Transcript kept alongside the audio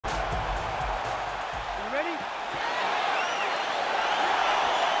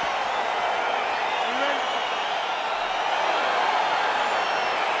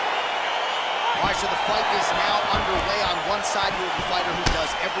one side, you have a fighter who does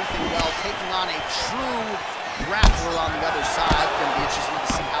everything well, taking on a true grappler on the other side. Going to be interesting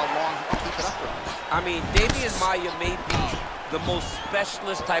to see how long he can keep it up for. I mean, Damian Maia may be the most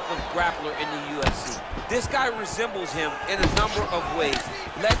specialist type of grappler in the UFC. This guy resembles him in a number of ways.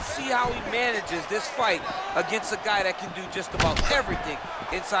 Let's see how he manages this fight against a guy that can do just about everything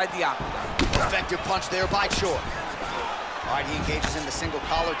inside the octagon. Effective punch there by Choi. All right, he engages in the single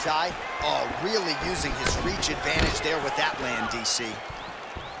collar tie. Oh, really using his reach advantage there with that land, DC.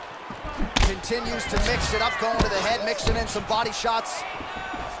 Continues to mix it up, going to the head, mixing in some body shots.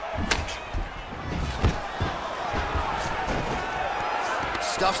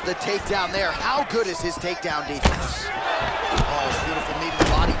 Stuffs the takedown there. How good is his takedown defense? Oh, beautiful knee to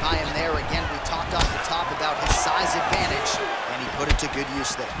the body by him there. Again, we talked off the top about his size advantage, and he put it to good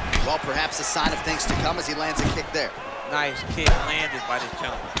use there. Well, perhaps a sign of things to come as he lands a kick there. Nice kick landed by this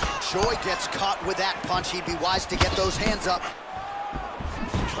gentleman. Choi gets caught with that punch. He'd be wise to get those hands up.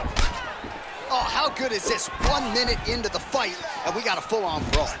 Oh, how good is this? 1 minute into the fight, and we got a full-on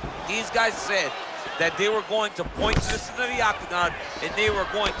brawl. These guys said that they were going to point this into the octagon and they were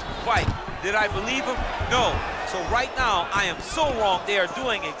going to fight. Did I believe them? No. So right now, I am so wrong. They are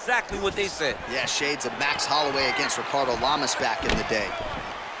doing exactly what they said. Yeah, shades of Max Holloway against Ricardo Lamas back in the day.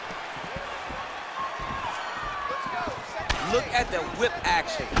 Look at the whip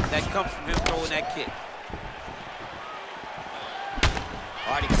action that comes from him throwing that kick.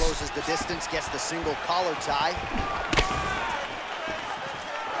 All right, he closes the distance, gets the single collar tie.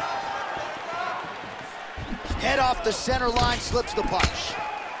 Head off the center line, slips the punch.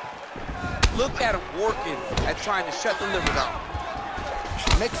 Look at him working at trying to shut the liver down.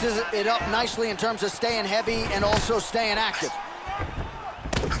 Mixes it up nicely in terms of staying heavy and also staying active.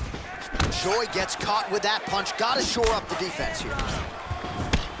 Choi gets caught with that punch. Got to shore up the defense here.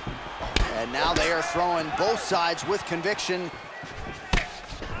 And now they are throwing both sides with conviction.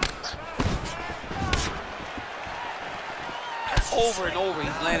 Over and over,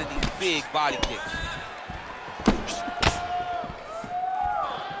 he's landing these big body kicks.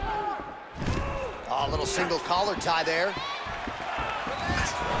 A little single collar tie there.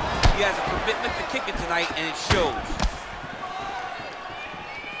 He has a commitment to kicking tonight, and it shows.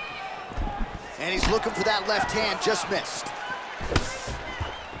 And he's looking for that left hand, just missed.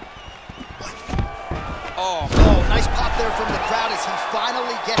 Oh, nice pop there from the crowd as he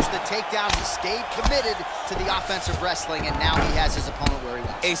finally gets the takedown. He stayed committed to the offensive wrestling, and now he has his opponent where he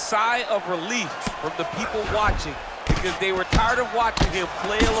wants. A sigh of relief from the people watching, because they were tired of watching him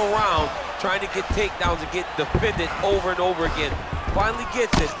flail around, trying to get takedowns and get defended over and over again. Finally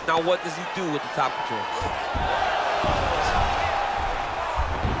gets it. Now what does he do with the top control?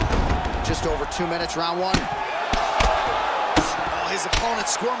 Just over 2 minutes, round one. Oh, his opponent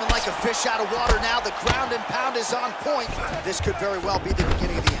squirming like a fish out of water now. The ground and pound is on point. This could very well be the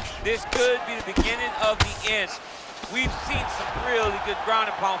beginning of the end. This could be the beginning of the end. We've seen some really good ground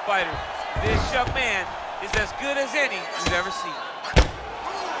and pound fighters. This young man is as good as any we've ever seen.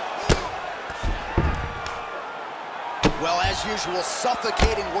 Well, as usual,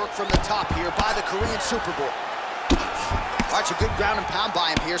 suffocating work from the top here by the Korean Superboy. All right, a good ground and pound by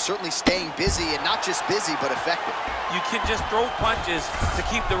him here, certainly staying busy, and not just busy, but effective. You can just throw punches to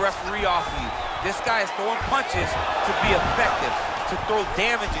keep the referee off of you. This guy is throwing punches to be effective, to throw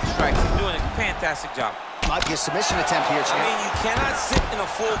damaging strikes. He's doing a fantastic job. Might be a submission attempt here, champ. I mean, you cannot sit in a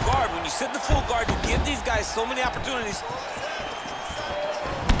full guard. When you sit in the full guard, you give these guys so many opportunities.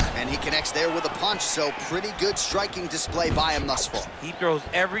 And he connects there with a punch, so pretty good striking display by him thus far. He throws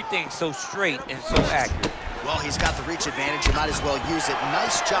everything so straight and so accurate. Well, he's got the reach advantage. You might as well use it.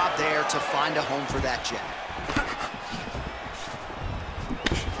 Nice job there to find a home for that jab.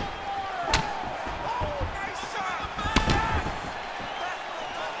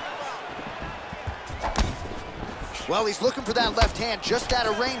 Well, he's looking for that left hand, just out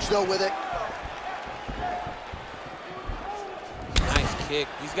of range, though, with it. Nice kick.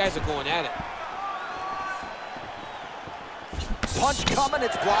 These guys are going at it. Punch coming,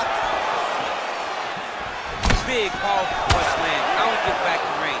 it's blocked. Big, powerful punch land. Now he gets back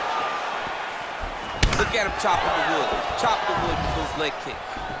in range. Look at him chopping the wood. Chop the wood with those leg kicks.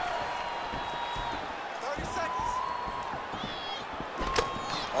 30 seconds.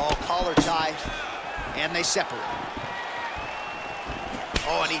 Oh, collar tie, and they separate.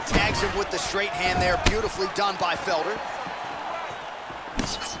 Oh, and he tags him with the straight hand there. Beautifully done by Felder.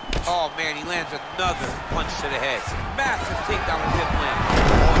 Oh, man, he lands another punch to the head. Massive takedown with hip land.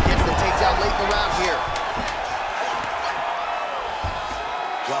 Oh, he gets the takedown late in the round here.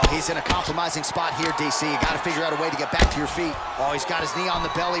 Well, he's in a compromising spot here, DC. You got to figure out a way to get back to your feet. Oh, he's got his knee on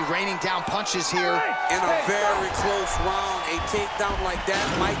the belly, raining down punches here. In a very close round, a takedown like that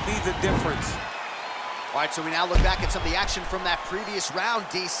might be the difference. All right, so we now look back at some of the action from that previous round,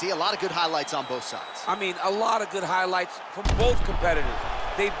 DC. A lot of good highlights on both sides. I mean, a lot of good highlights from both competitors.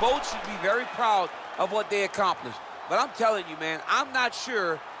 They both should be very proud of what they accomplished. But I'm telling you, man, I'm not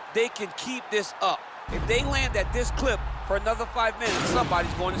sure they can keep this up. If they land at this clip for another 5 minutes,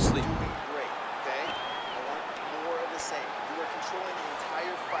 somebody's going to sleep. Great, okay? I want more of the same. You are controlling the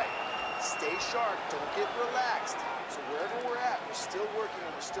entire fight. Stay sharp, don't get relaxed. So wherever we're at, we're still working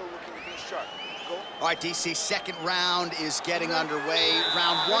and we're still looking to be sharp. Go. All right, DC, second round is getting underway.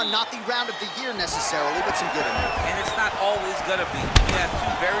 Round one, not the round of the year necessarily, but some good in there. And it's not always gonna be. You have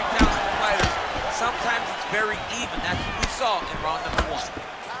two very talented fighters. Sometimes it's very even. That's what we saw in round number one.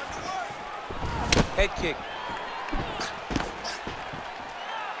 Head kick.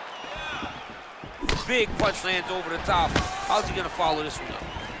 Big punch lands over the top. How's he gonna follow this one up?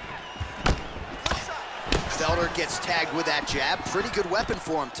 Felder gets tagged with that jab. Pretty good weapon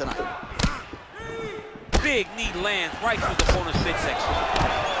for him tonight. Big knee lands right through the opponent's midsection.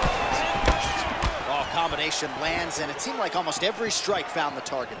 Oh, combination lands, and it seemed like almost every strike found the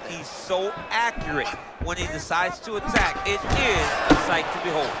target there. He's so accurate when he decides to attack. It is a sight to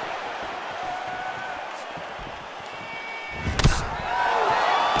behold.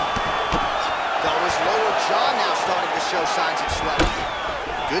 Felder's lower jaw now starting to show signs of swelling.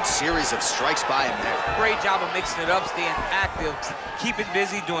 Good series of strikes by him there. Great job of mixing it up, staying active, keeping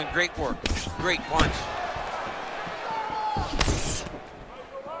busy, doing great work. Great punch.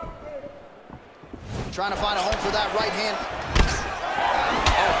 Trying to find a home for that right hand.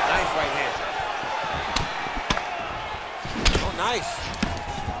 Oh, nice right hand. Oh, nice.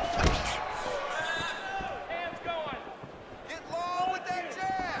 Hands going. Get low with that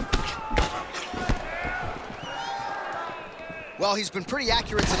jab. Well, he's been pretty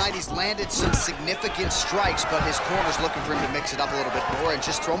accurate tonight. He's landed some significant strikes, but his corner's looking for him to mix it up a little bit more and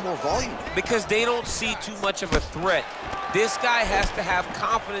just throw more volume. Because they don't see too much of a threat. This guy has to have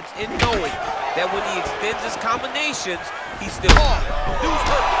confidence in knowing that when he extends his combinations, he's still... Oh, dude's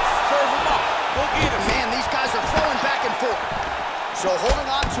hurt. Serve him up. Go get him. Man, these guys are throwing back and forth. So holding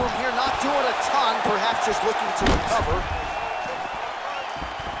on to him here, not doing a ton, perhaps just looking to recover.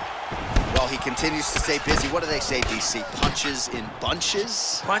 Well, he continues to stay busy. What do they say, DC? Punches in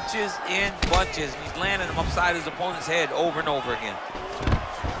bunches? Punches in bunches. He's landing them upside his opponent's head over and over again.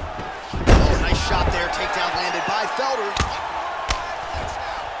 Oh, nice shot there. Takedown landed by Felder.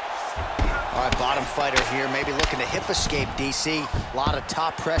 All right, bottom fighter here, maybe looking to hip escape, DC. A lot of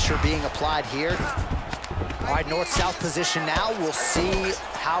top pressure being applied here. All right, north-south position now. We'll see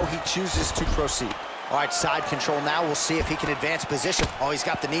how he chooses to proceed. All right, side control now. We'll see if he can advance position. Oh, he's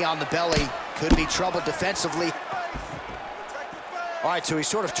got the knee on the belly. Could be trouble defensively. All right, so he's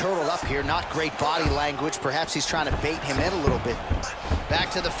sort of turtled up here. Not great body language. Perhaps he's trying to bait him in a little bit. Back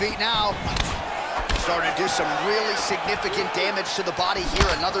to the feet now. Starting to do some really significant damage to the body here.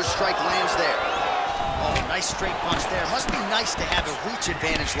 Another strike lands there. Oh, nice straight punch there. Must be nice to have a reach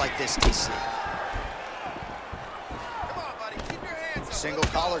advantage like this, DC. Come on, buddy. Keep your hands up. Single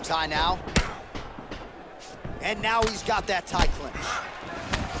collar tie now. And now he's got that tie clinch.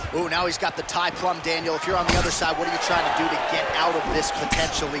 Ooh, now he's got the tie plum, Daniel. If you're on the other side, what are you trying to do to get out of this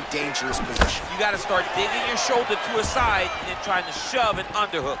potentially dangerous position? You got to start digging your shoulder to a side and then trying to shove an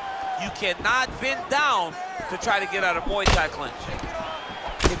underhook. You cannot bend down to try to get out of Muay Thai clinch.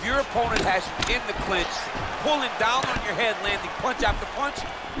 If your opponent has you in the clinch, pulling down on your head, landing punch after punch,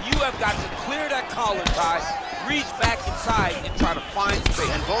 you have got to clear that collar tie, reach back inside, and try to find space.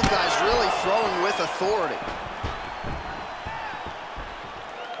 And both guys really throwing with authority.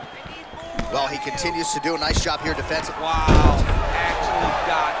 Well, he continues to do a nice job here defensively. Wow, actually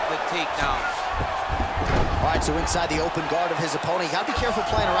got the takedown. All right, so inside the open guard of his opponent. You gotta be careful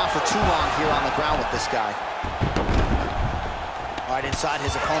playing around for too long here on the ground with this guy. All right, inside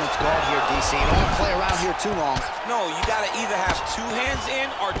his opponent's guard here, DC. You don't want to play around here too long. No, you gotta either have two hands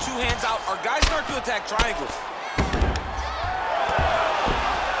in or two hands out, or guys start to attack triangles.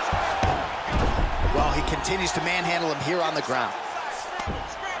 Well, he continues to manhandle him here on the ground.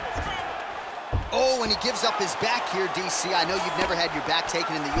 Oh, and he gives up his back here, DC. I know you've never had your back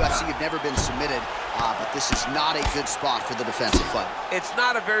taken in the UFC. You've never been submitted, but this is not a good spot for the defensive fight. It's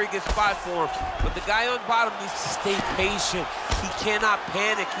not a very good spot for him, but the guy on bottom needs to stay patient. He cannot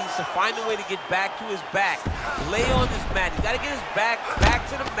panic. He needs to find a way to get back to his back. Lay on his mat. He's got to get his back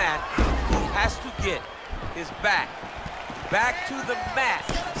to the mat. He has to get his back to the mat.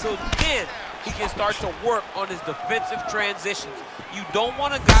 So then he can start to work on his defensive transitions. You don't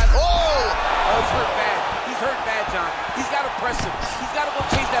want a guy... Oh, he's hurt bad. He's hurt bad, John. He's got to press him. He's got to go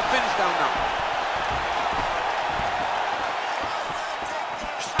chase that finish down now.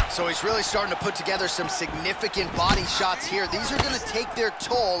 So he's really starting to put together some significant body shots here. These are going to take their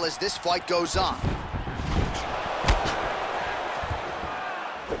toll as this fight goes on.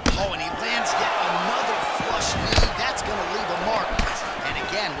 Oh, and he lands yet another flush knee. That's going to leave a mark. And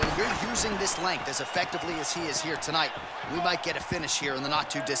again, when you're using this length as effectively as he is here tonight, we might get a finish here in the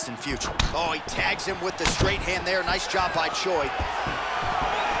not-too-distant future. Oh, he tags him with the straight hand there. Nice job by Choi.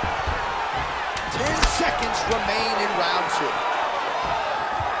 10 seconds remain in round 2.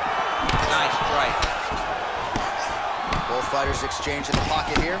 Nice strike. Both fighters exchange in the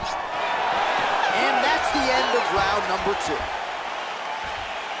pocket here. And that's the end of round number 2.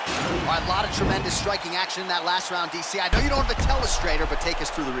 All right, a lot of tremendous striking action in that last round, DC. I know you don't have a telestrator, but take us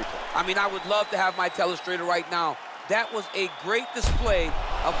through the replay. I mean, I would love to have my telestrator right now. That was a great display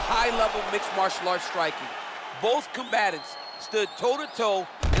of high-level mixed martial arts striking. Both combatants stood toe-to-toe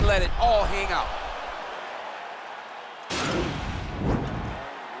and let it all hang out.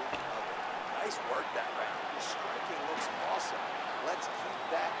 Nice work that round. The striking looks awesome. Let's keep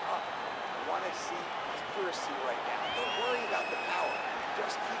that up. I want to see accuracy right now. Don't worry about the power.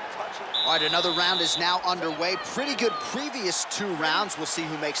 Just keep touching. All right, another round is now underway. Pretty good previous 2 rounds. We'll see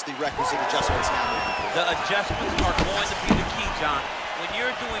who makes the requisite adjustments now. The adjustments are going to be the key, John. When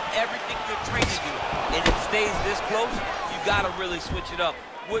you're doing everything you're trained to do and it stays this close, you got to really switch it up.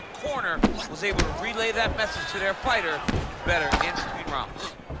 Wood Corner was able to relay that message to their fighter better in between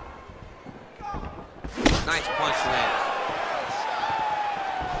rounds. Nice punch lands.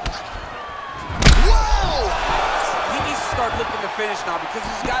 He needs to start looking to finish now because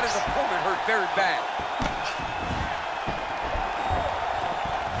he's got his opponent hurt very bad.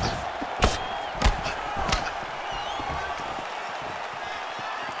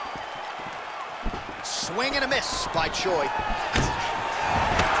 Swing and a miss by Choi.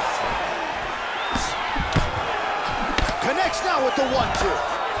 Connects now with the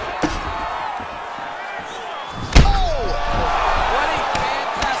 1-2.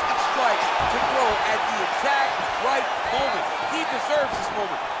 Right moment. He deserves this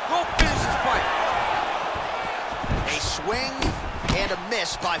moment. Go finish this fight. A swing and a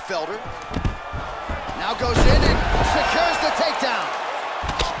miss by Felder. Now goes in and secures the takedown.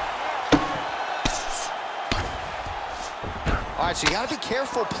 All right, so you got to be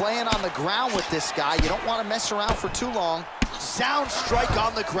careful playing on the ground with this guy. You don't want to mess around for too long. Sound strike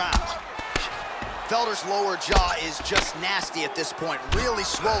on the ground. Felder's lower jaw is just nasty at this point. Really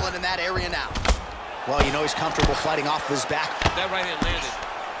swollen in that area now. Well, you know he's comfortable fighting off of his back. That right hand landed.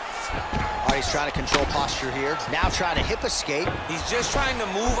 All right, he's trying to control posture here. Now trying to hip escape. He's just trying to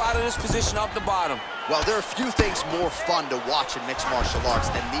move out of this position off the bottom. Well, there are a few things more fun to watch in mixed martial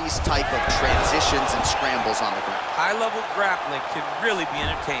arts than these type of transitions and scrambles on the ground. High-level grappling can really be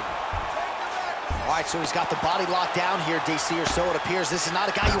entertaining. All right, so he's got the body locked down here, DC, or so it appears. This is not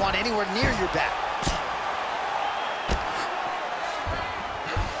a guy you want anywhere near your back.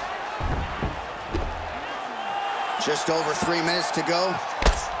 Just over 3 minutes to go.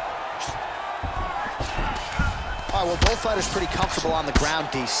 All right, well, both fighters pretty comfortable on the ground,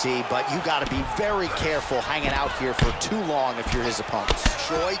 DC, but you got to be very careful hanging out here for too long if you're his opponent.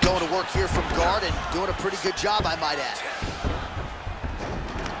 Choi going to work here from guard and doing a pretty good job, I might add.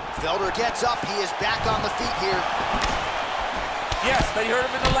 Felder gets up. He is back on the feet here. Yes, they heard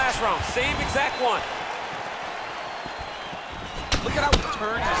him in the last round. Same exact one. Look at how he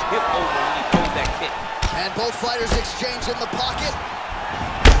turns his hip over when he throws that kick. And both fighters exchange in the pocket.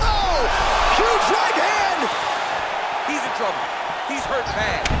 Oh! Huge right hand! He's in trouble. He's hurt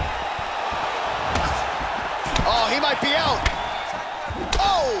bad. Oh, he might be out.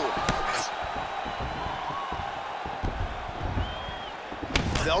 Oh!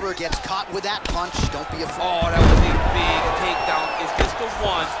 Felder gets caught with that punch. Don't be afraid. Oh, that was a big takedown. Is this the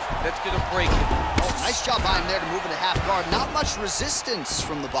one that's going to break it? Oh, nice job by him there to move into half guard. Not much resistance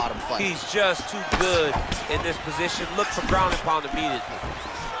from the bottom fight. He's just too good in this position. Look for ground and pound immediately.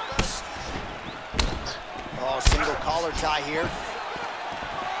 Oh, single collar tie here.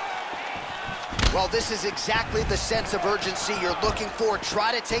 Well, this is exactly the sense of urgency you're looking for.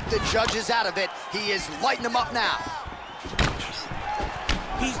 Try to take the judges out of it. He is lighting them up now.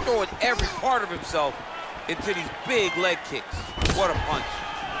 He's throwing every part of himself into these big leg kicks. What a punch.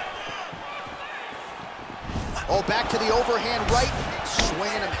 Oh, back to the overhand right.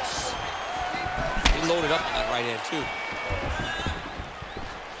 Swing and a miss. He loaded up on that right hand, too.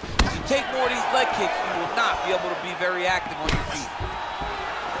 If you take more of these leg kicks, you will not be able to be very active on your feet.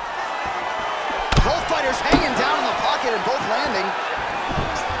 fighters hanging down in the pocket and both landing.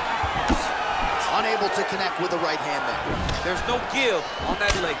 Unable to connect with the right hand there. There's no give on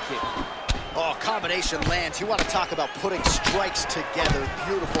that leg kick. Oh, combination lands. You want to talk about putting strikes together.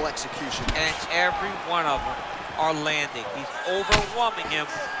 Beautiful execution. And every one of them are landing. He's overwhelming him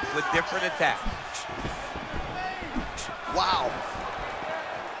with different attacks. Wow.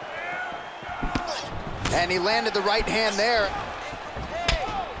 And he landed the right hand there.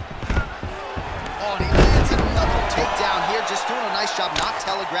 Oh, and he lands another takedown here. Just doing a nice job not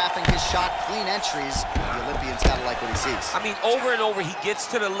telegraphing his shot. Clean entries. The Olympian's got to like what he sees. I mean, over and over, he gets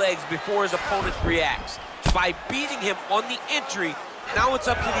to the legs before his opponent reacts. By beating him on the entry, now it's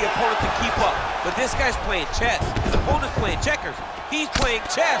up to the opponent to keep up. But this guy's playing chess. His opponent's playing checkers. He's playing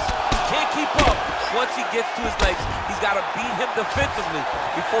chess. He can't keep up. Once he gets to his legs, he's got to beat him defensively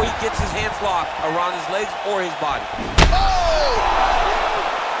before he gets his hands locked around his legs or his body. Oh!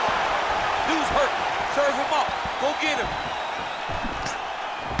 Dude's hurt. Serve him up. Go get him.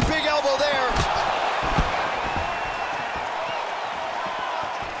 Big elbow there.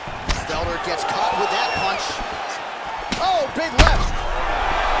 Felder gets caught with that punch. Oh, big left.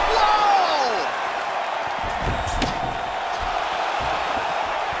 Whoa!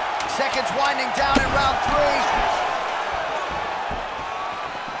 Seconds winding down in round 3.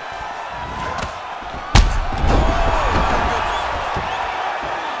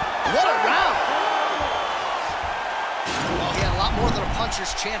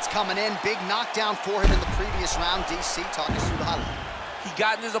 Puncher's chance coming in. Big knockdown for him in the previous round. DC, talk us through the highlight. He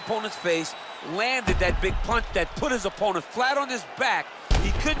got in his opponent's face, landed that big punch that put his opponent flat on his back.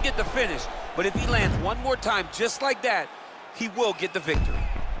 He couldn't get the finish, but if he lands one more time just like that, he will get the victory.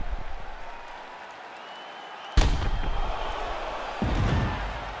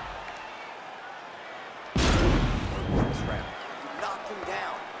 You knocked him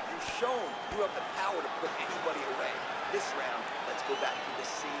down. You've shown you have the power to put anybody away. This round, let's go back to the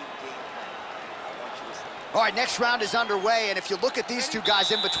same game plan. I want you to see. All right, next round is underway, and if you look at these two guys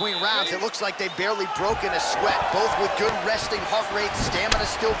in between rounds, it looks like they've barely broken a sweat. Both with good resting heart rates, stamina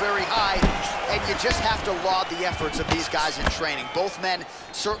still very high, and you just have to laud the efforts of these guys in training. Both men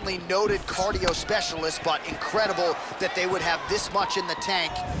certainly noted cardio specialists, but incredible that they would have this much in the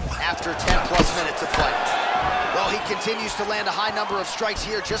tank after 10+ minutes of fight. Well, he continues to land a high number of strikes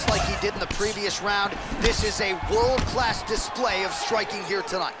here, just like he did in the previous round. This is a world-class display of striking here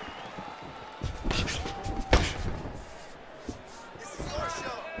tonight. This is your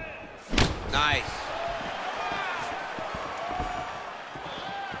show. Nice.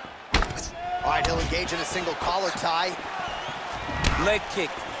 All right, he'll engage in a single collar tie. Leg kick.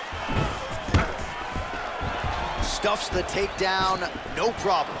 Stuffs the takedown, no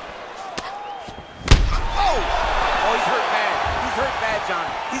problem. Oh! Oh, he's hurt bad. He's hurt bad, John.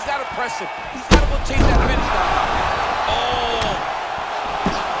 He's got to press him. He's got to go chase that finish down. Oh!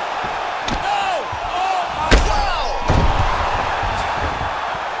 No! Oh, my God!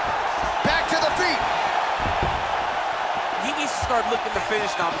 Back to the feet. He needs to start looking to finish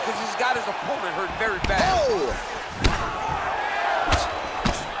now because he's got his opponent hurt very bad. Oh!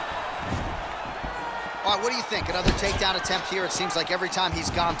 All right, what do you think? Another takedown attempt here. It seems like every time he's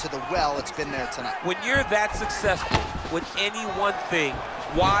gone to the well, it's been there tonight. When you're that successful with any one thing,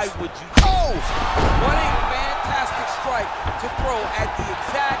 why would you? Oh! What a fantastic strike to throw at the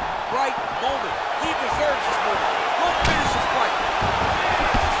exact right moment. He deserves this moment. Go finish his fight.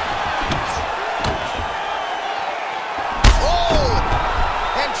 Oh!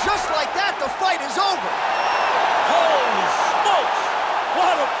 And just like that, the fight is over. Holy smokes!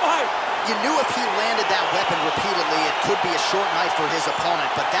 What a fight! You knew if he landed that weapon repeatedly, it could be a short night for his opponent,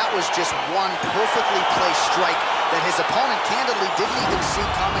 but that was just one perfectly placed strike that his opponent candidly didn't even see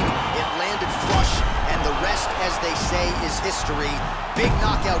coming. It landed flush, and the rest, as they say, is history. Big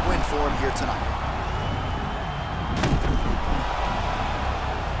knockout win for him here tonight.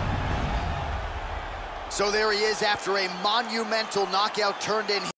 So there he is after a monumental knockout turned in.